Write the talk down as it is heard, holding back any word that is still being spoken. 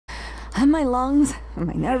And my lungs, and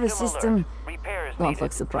my nervous system. Don't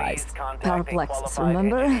look surprised. Paraplexus,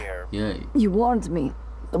 remember? Yeah. You warned me.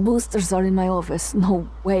 The boosters are in my office. No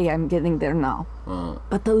way I'm getting there now.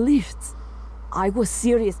 But the lifts. I was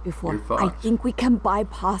serious before. I think we can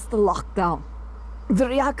bypass the lockdown. The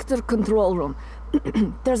reactor control room.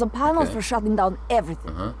 There's a panel for shutting down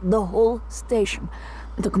everything. The whole station.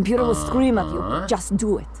 The computer will scream at you. Just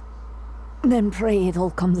do it. Then pray it all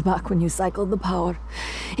comes back when you cycle the power.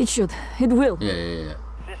 It should. It will. Yeah.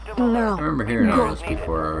 Now, I remember hearing all this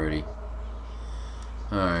before already.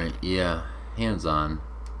 Alright, yeah. Hands on.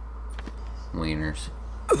 Wieners.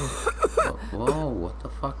 Whoa, what the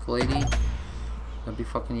fuck, lady? I'd be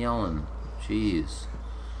fucking yelling. Jeez.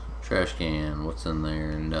 Trash can. What's in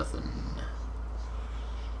there? Nothing.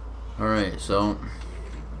 Alright, so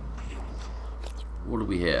what do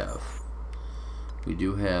we have? We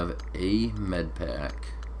do have a med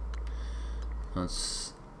pack.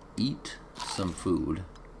 Let's eat some food.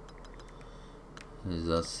 Because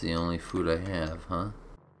that's the only food I have, huh?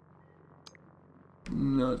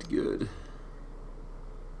 Not good.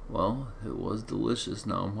 Well, it was delicious.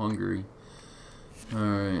 Now I'm hungry.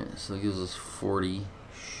 Alright, so it gives us 40.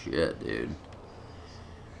 Shit, dude.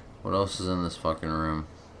 What else is in this fucking room?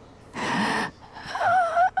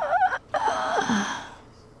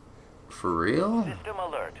 For real? System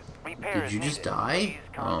alert. Did you just die?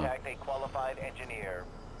 Contact a qualified engineer.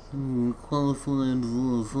 Qualified fucking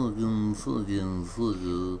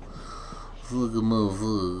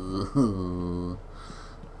motherfucker.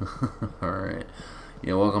 Alright.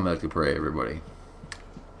 Yeah, welcome back to Prey, everybody.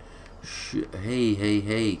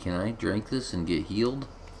 Hey, can I drink this and get healed?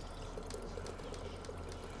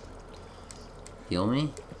 Heal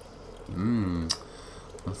me?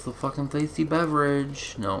 What's the fucking tasty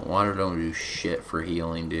beverage? No, water don't do shit for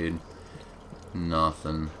healing, dude.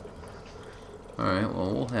 Nothing. Alright,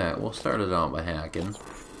 well, we'll start it out by hacking.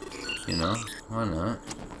 You know, why not?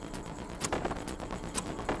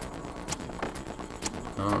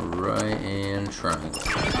 Alright, and triangle.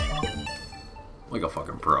 Like a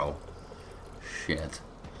fucking pro. Shit.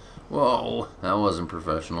 Whoa, that wasn't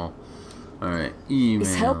professional. Alright, emails.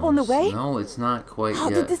 Is help on the way? No, it's not quite yet. How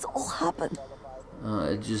did this all happen?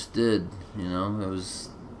 It just did, you know, it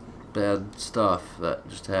was bad stuff that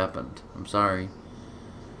just happened. I'm sorry.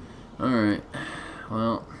 Alright,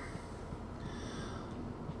 well,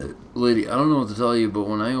 lady, I don't know what to tell you, but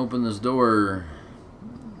when I open this door,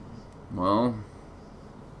 well,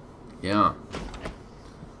 yeah,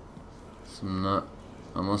 some nut,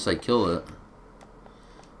 unless I kill it.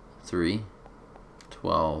 3,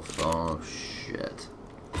 12, oh shit.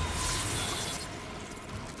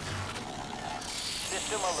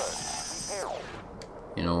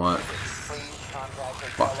 You know what?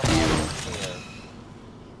 Fuck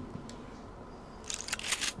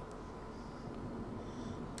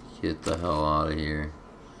you. Get the hell out of here.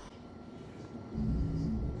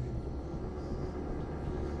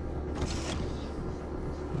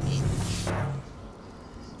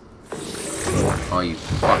 Oh, you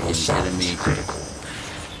fucking kidding me?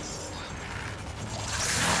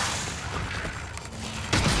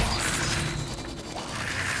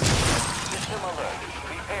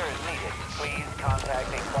 Contact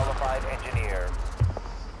a qualified engineer.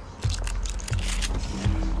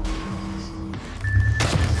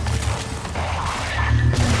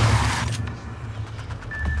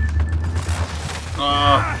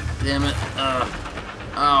 Oh, damn it.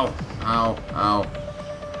 Ow.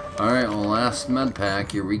 Alright, well, last med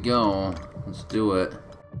pack. Here we go. Let's do it.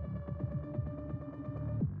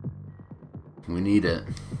 We need it.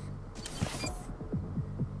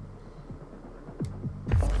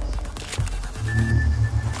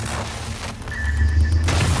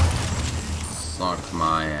 Sucked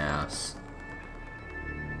my ass.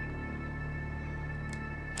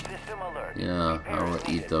 Yeah, I will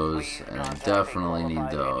eat those, and I definitely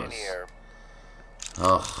need those.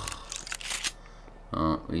 Ugh.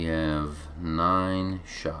 Oh, we have 9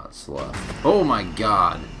 shots left. Oh my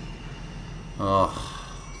god! Ugh.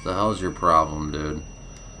 What the hell's your problem, dude?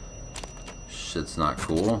 Shit's not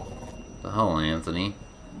cool. What the hell, Anthony?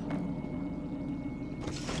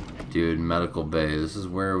 Dude, medical bay. This is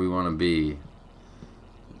where we want to be.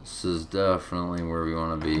 This is definitely where we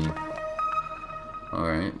want to be.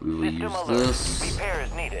 Alright, we will use this.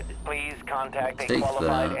 Repairs needed. Please contact a Take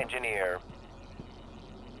qualified that. engineer.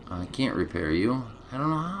 I can't repair you. I don't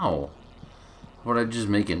know how. Why would I just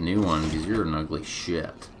make a new one? Because you're an ugly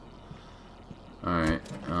shit. Alright,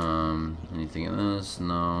 anything in this?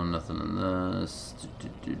 No, nothing in this.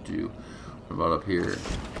 What about up here?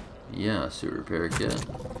 Yeah, suit repair kit.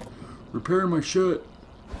 Repair my shit.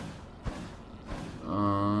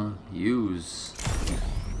 use.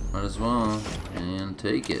 Might as well. And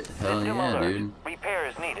take it. Hell yeah, dude.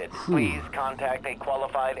 Repairs needed. Please contact a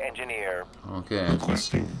qualified engineer. Okay.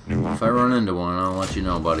 If I run into one, I'll let you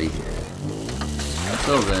know, buddy.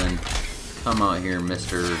 Until then, come out here,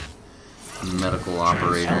 Mr. Medical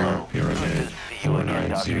Operator. Good to see you again,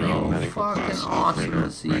 Dr. Oh, fucking awesome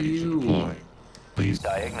to see you.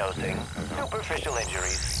 Diagnosing superficial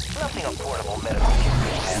injuries. Nothing a portable medical kit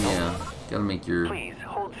can handle. Yeah, gotta make your Please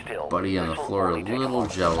hold still. buddy on the floor a little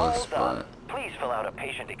jealous, but please fill out a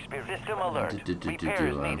patient experience system alert.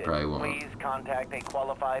 Repairs I needed. probably won't. Please contact a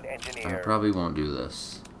qualified I engineer. probably won't do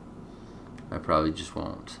this. I probably just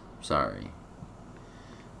won't. Sorry.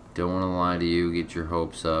 Don't want to lie to you, get your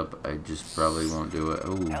hopes up. I just probably won't do it.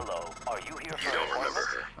 Oh, Hello, are you here for You don't remember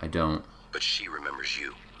her, I don't. but she remembers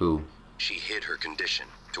you. Who? She hid her condition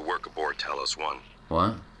to work aboard Talos 1.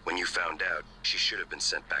 What? When you found out, she should have been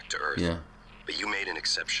sent back to Earth. Yeah, But you made an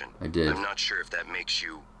exception. I did. I'm not sure if that makes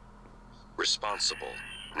you responsible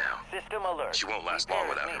now. System alert. She won't last long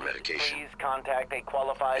Repairs without her needed. medication. Please contact a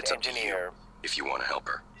qualified It's up to you engineer. if you want to help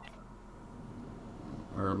her.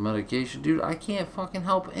 Or medication. Dude, I can't fucking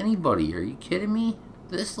help anybody. Are you kidding me?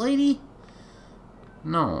 This lady?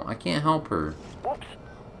 No, I can't help her. Whoops.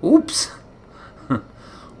 Oops.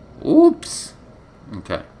 Oops.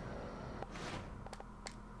 Okay.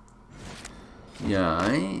 Yeah,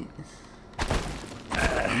 I'm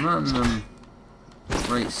not in the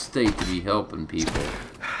right state to be helping people.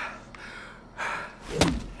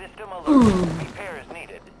 System alert. Repairs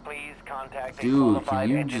needed. Please contact a Dude, can qualified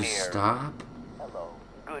you engineer. just stop? Hello.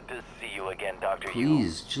 Good to see you again, Dr.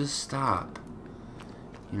 Please, just stop.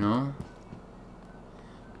 You know?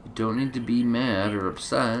 You don't need to be mad or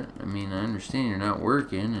upset. I mean, I understand you're not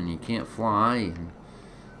working and you can't fly, and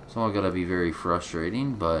it's all gotta be very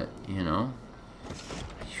frustrating, but, you know,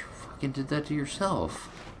 you fucking did that to yourself.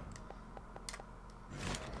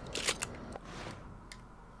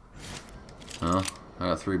 Well, I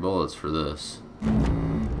got 3 bullets for this.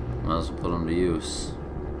 Might as well put them to use.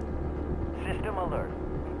 System alert.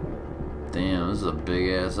 Damn, this is a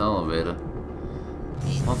big-ass elevator.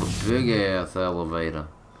 Want a big-ass elevator.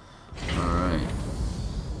 Alright.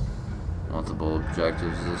 Multiple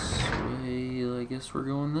objectives this way. I guess we're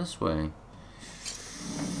going this way.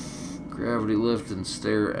 Gravity lift and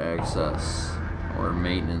stair access. Or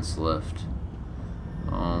maintenance lift.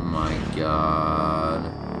 Oh my god.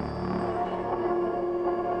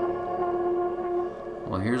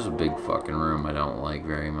 Well, here's a big fucking room I don't like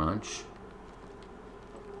very much.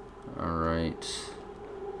 Alright.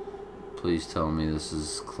 Please tell me this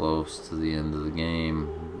is close to the end of the game.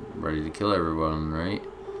 Ready to kill everyone, right?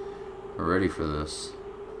 We're ready for this.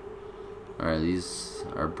 Alright, these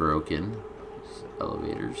are broken. These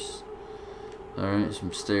elevators. Alright,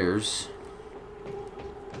 some stairs.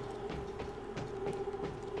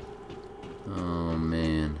 Oh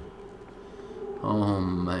man. Oh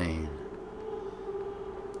man.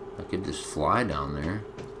 I could just fly down there.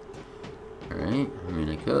 Alright, I mean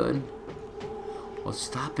I could. What's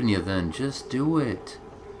stopping you then? Just do it.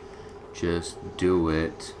 Just do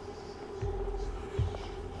it.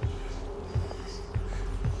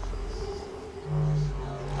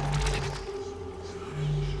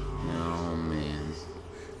 Oh man.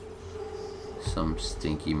 Some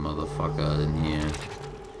stinky motherfucker in here.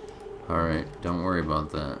 Alright, don't worry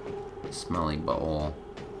about that. Smelly butthole.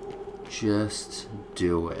 Just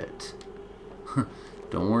do it.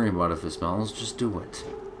 Don't worry about if it smells, just do it.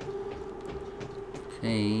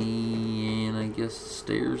 Okay, and I guess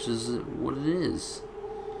stairs is what it is.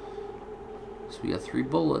 So we got 3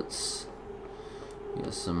 bullets. We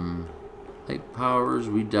got some light powers.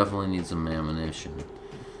 We definitely need some ammunition.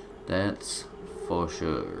 That's for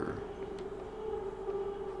sure.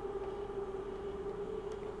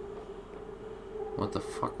 What the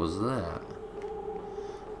fuck was that?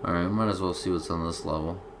 Alright, might as well see what's on this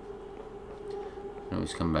level. Can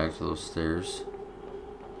always come back to those stairs.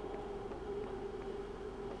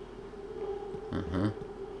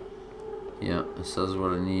 Yeah, it says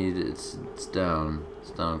what I need. It's down. It's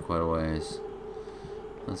down quite a ways.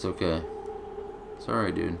 That's okay. It's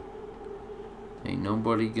alright, dude. Ain't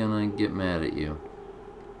nobody gonna get mad at you.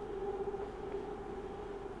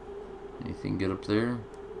 Anything good up there?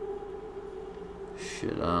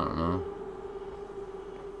 Shit, I don't know.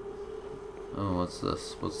 Oh, what's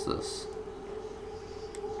this? What's this?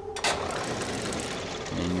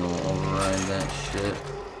 Manual override that shit.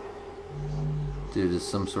 Dude, it's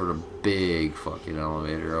some sort of big fucking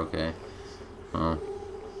elevator, okay. Well,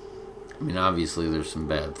 I mean, obviously there's some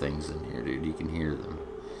bad things in here, dude. You can hear them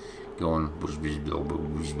going.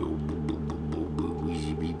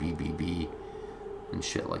 and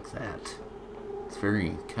shit like that.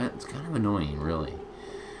 It's kind of annoying, really,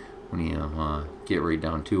 when you get right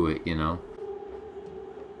down to it, you know.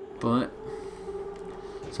 But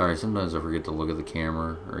sorry, sometimes I forget to look at the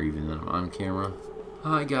camera, or even that I'm on camera.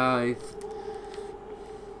 Hi guys,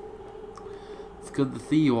 it's good to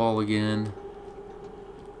see you all again.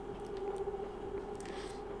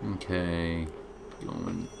 Okay,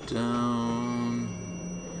 going down.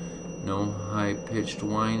 No high-pitched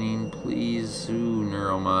whining, please. Ooh,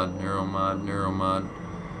 neuromod, neuromod, neuromod,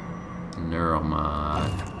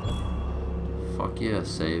 neuromod. Fuck yeah,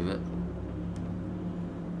 save it.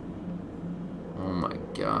 Oh my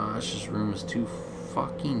gosh, this room is too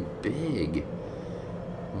fucking big.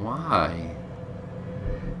 Why?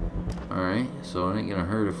 Alright, so it ain't gonna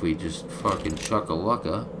hurt if we just fucking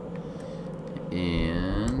chuck-a-lucka.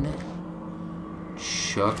 And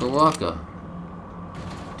chuck-a-lucka.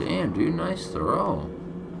 Damn, dude, nice throw.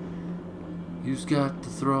 Who's got the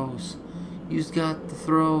throws? Who's got the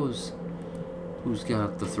throws? Who's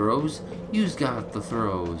got the throws? Who's got the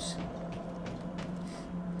throws?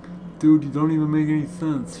 Dude, you don't even make any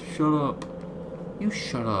sense. Shut up. You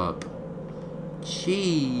shut up.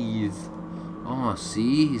 Jeez. Oh,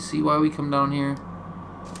 see? You see why we come down here?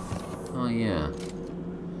 Oh, yeah.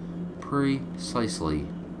 Precisely.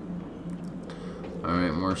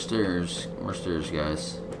 Alright, more stairs. More stairs,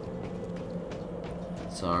 guys.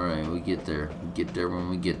 It's alright, we get there. We get there when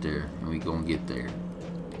we get there. And we gonna get there.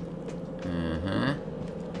 Uh-huh.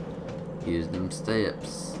 Use them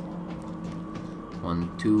steps.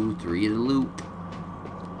 1, 2, 3 at a loop.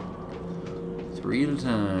 3 at a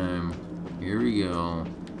time. Here we go.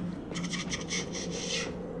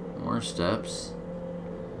 More steps.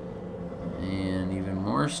 And even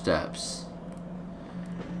more steps.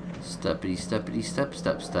 Steppity, steppity, step,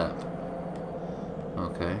 step, step.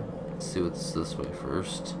 Okay. Let's see what's this way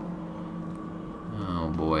first.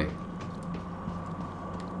 Oh boy.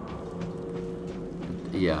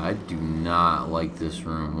 Yeah, I do not like this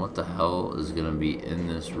room. What the hell is gonna be in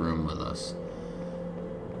this room with us?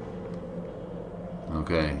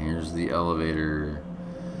 Okay, here's the elevator.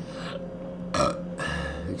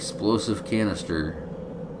 Explosive canister.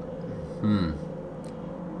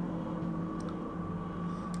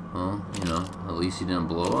 Well, you know, at least he didn't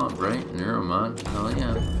blow up, right? Neuromod, hell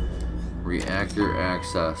yeah. Reactor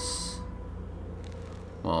access.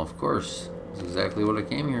 Well, of course. That's exactly what I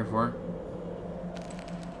came here for.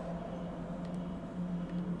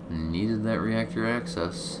 Needed that reactor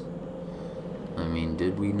access. I mean,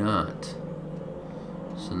 did we not?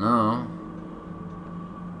 So now...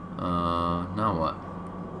 now what?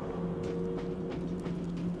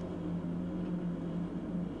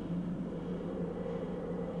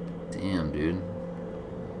 Damn, dude.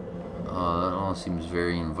 Oh, that all seems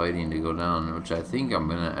very inviting to go down, which I think I'm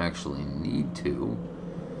gonna actually need to.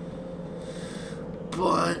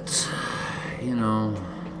 But, you know,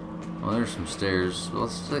 well, there's some stairs.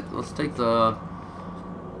 Let's take the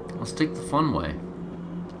fun way.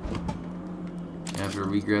 After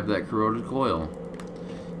we grab that corroded coil.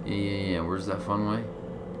 Yeah. Where's that fun way?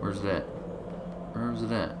 Where's it at? Where's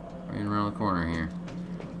it at? Right around the corner here.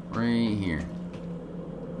 Right here.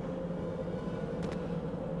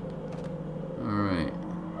 Alright.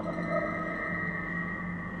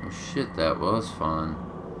 Oh shit, that was fun.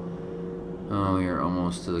 Oh, we are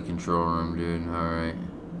almost to the control room, dude. Alright.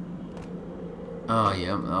 Oh,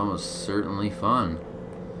 yeah, that was certainly fun.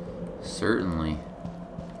 Certainly.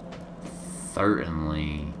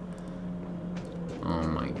 Oh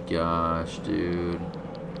my gosh, dude.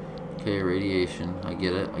 Okay, radiation. I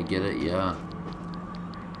get it, yeah.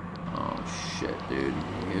 Oh shit, dude.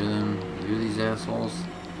 You hear them? You hear these assholes?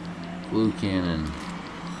 Glue cannon.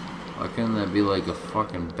 Why couldn't that be like a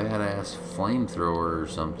fucking badass flamethrower or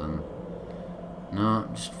something? No,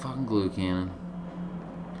 just fucking glue cannon.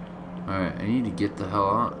 Alright, I need to get the hell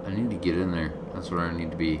out. I need to get in there. That's where I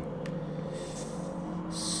need to be.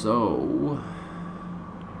 So...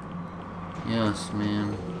 yes,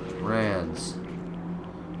 man. Rads.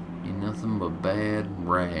 Ain't nothing but bad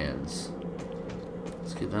rads.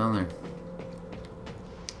 Let's get down there.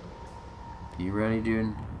 You ready,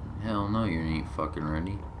 dude? Hell no, you ain't fucking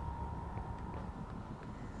ready.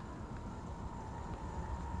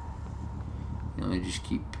 You know, you just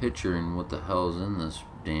keep picturing what the hell's in this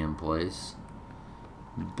damn place.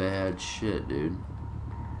 Bad shit, dude.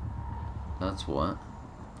 That's what.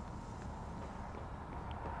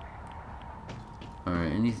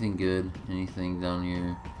 Alright, anything good? Anything down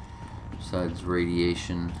here besides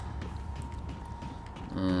radiation?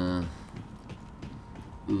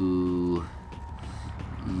 Ooh.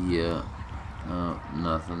 Yeah. Oh,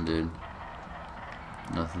 nothing, dude.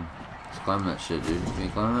 Nothing. Let's climb that shit, dude. Can you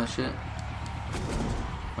climb that shit?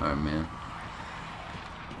 Alright, man.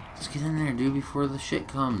 Let's get in there, dude, before the shit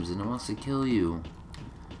comes and it wants to kill you.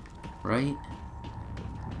 Right?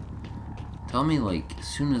 Tell me, like, as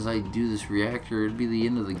soon as I do this reactor, it'd be the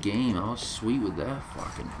end of the game. How sweet would that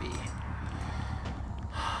fucking be?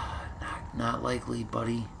 Not likely,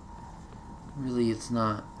 buddy. Really, it's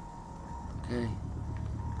not. Okay.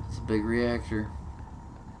 It's a big reactor.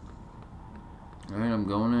 Alright, I'm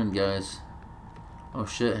going in, guys. Oh,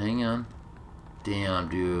 shit, hang on. Damn,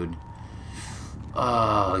 dude.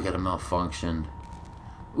 Oh, I got a malfunction.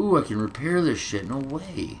 Ooh, I can repair this shit. No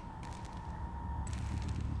way.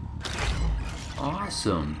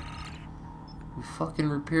 Awesome. We fucking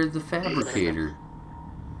repaired the fabricator.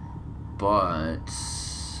 But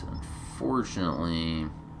unfortunately,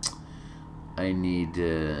 I need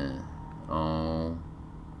to... Oh.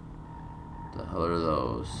 The hell are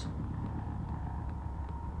those?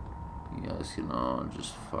 You guys can all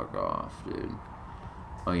just fuck off, dude.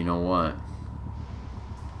 Oh, you know what?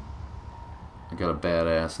 I got a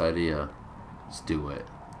badass idea. Let's do it.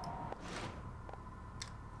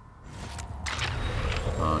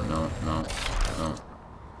 Oh, no.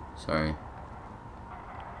 Sorry.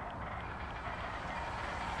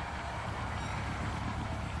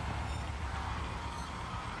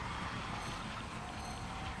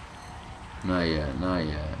 Not yet.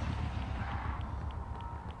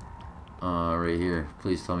 Right here.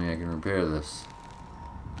 Please tell me I can repair this.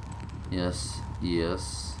 Yes.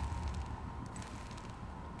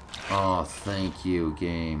 Oh, thank you,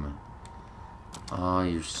 game. Oh,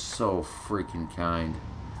 you're so freaking kind.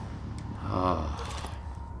 Oh.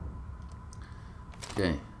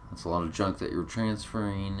 Okay, that's a lot of junk that you're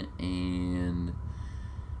transferring, and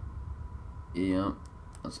yeah,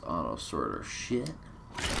 let's auto sort our shit.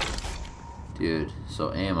 Dude,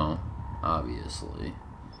 so ammo, obviously.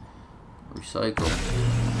 Recycle.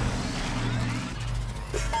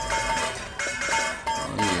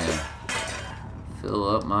 Oh yeah. Fill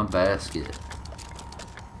up my basket.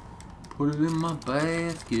 Put it in my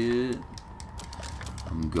basket.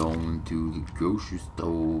 I'm going to the grocery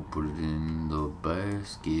store. Put it in the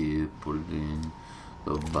basket. Put it in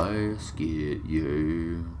the basket.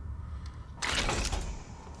 Yeah.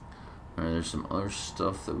 Alright, there's some other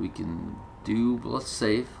stuff that we can do. But let's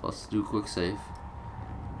save. Let's do a quick save.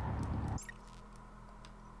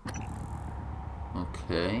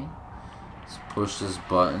 Okay. Let's push this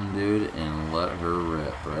button, dude, and let her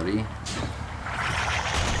rip. Ready?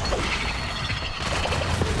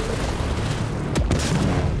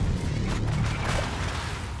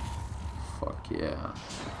 Fuck yeah.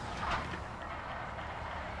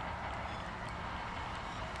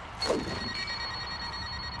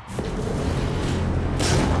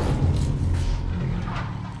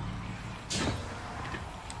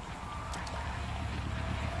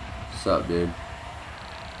 What's up, dude?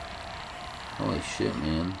 Holy shit,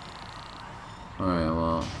 man. Alright,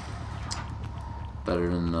 well, better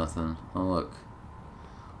than nothing. Oh, look.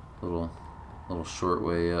 Little short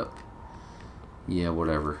way up. Yeah,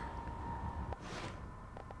 whatever.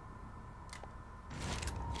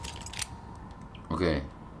 Okay.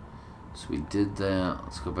 So we did that.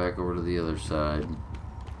 Let's go back over to the other side.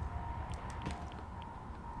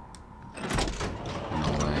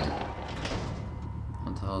 No way.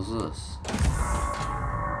 What the hell is this?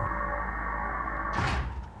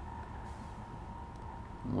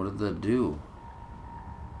 What did that do?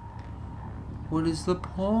 What is the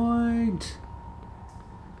point?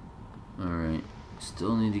 Alright.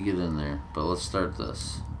 Still need to get in there. But let's start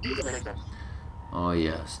this. Oh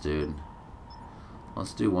yes, dude.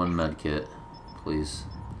 Let's do one med kit, please.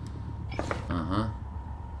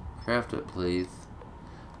 Craft it, please.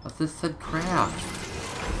 I just said craft.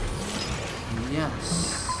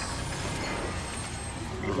 Yes.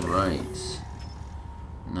 Alright.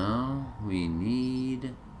 Now we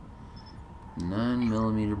need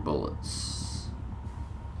 9mm bullets.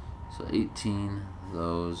 So 18 of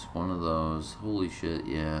those, one of those. Holy shit,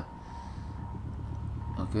 yeah.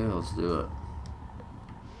 Okay, let's do it.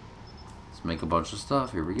 Let's make a bunch of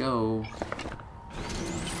stuff. Here we go.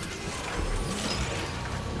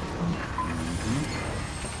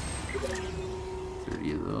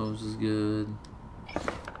 30 of those is good.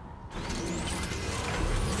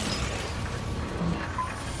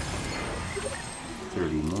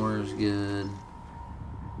 More is good.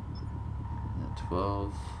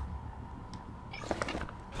 12.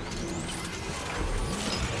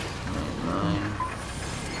 9.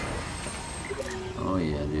 Oh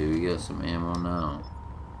yeah, dude, we got some ammo now.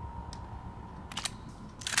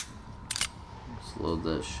 Let's load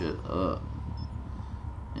that shit up.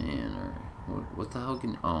 And what the hell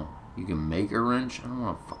can? Oh, You can make a wrench? I don't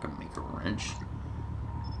want to fucking make a wrench.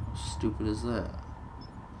 How stupid is that?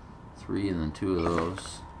 3 and then 2 of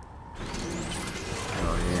those.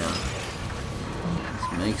 Oh yeah.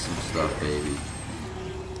 Let's make some stuff, baby.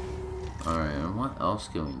 Alright, and what else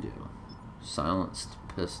can we do? Silenced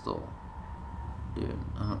pistol. Dude,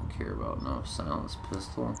 I don't care about no silenced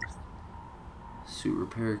pistol. Suit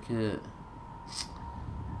repair kit.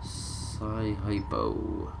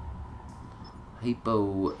 Hypo.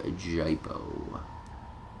 Hypo-Gypo.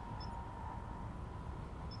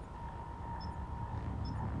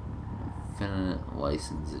 Infinite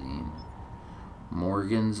licensing.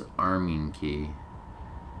 Morgan's arming key.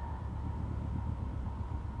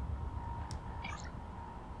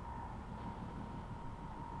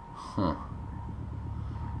 Huh.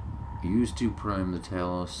 Used to prime the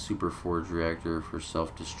Talos Superforge reactor for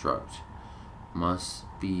self-destruct. Must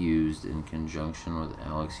be used in conjunction with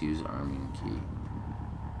Alex U's arming key.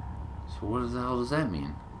 So what the hell does that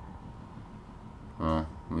mean? Well,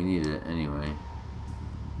 we need it anyway.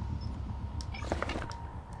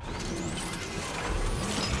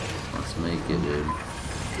 Let's make it, dude.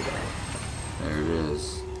 There it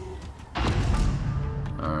is.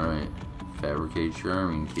 Alright. Fabricate your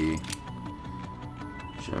arming key.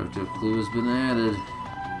 Objective clue has been added.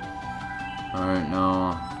 Alright,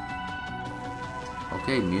 now.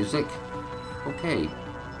 Okay, music. Okay.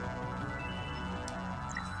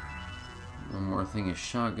 One more thing of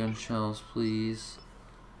shotgun shells, please.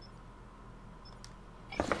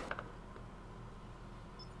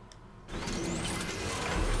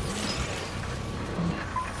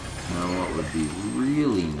 Now what would be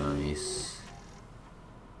really nice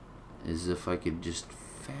is if I could just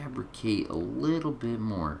fabricate a little bit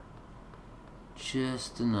more.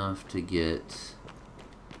 Just enough to get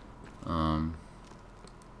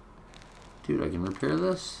dude, I can repair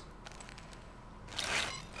this?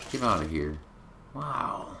 Get out of here.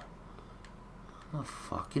 Wow. I'm a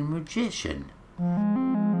fucking magician.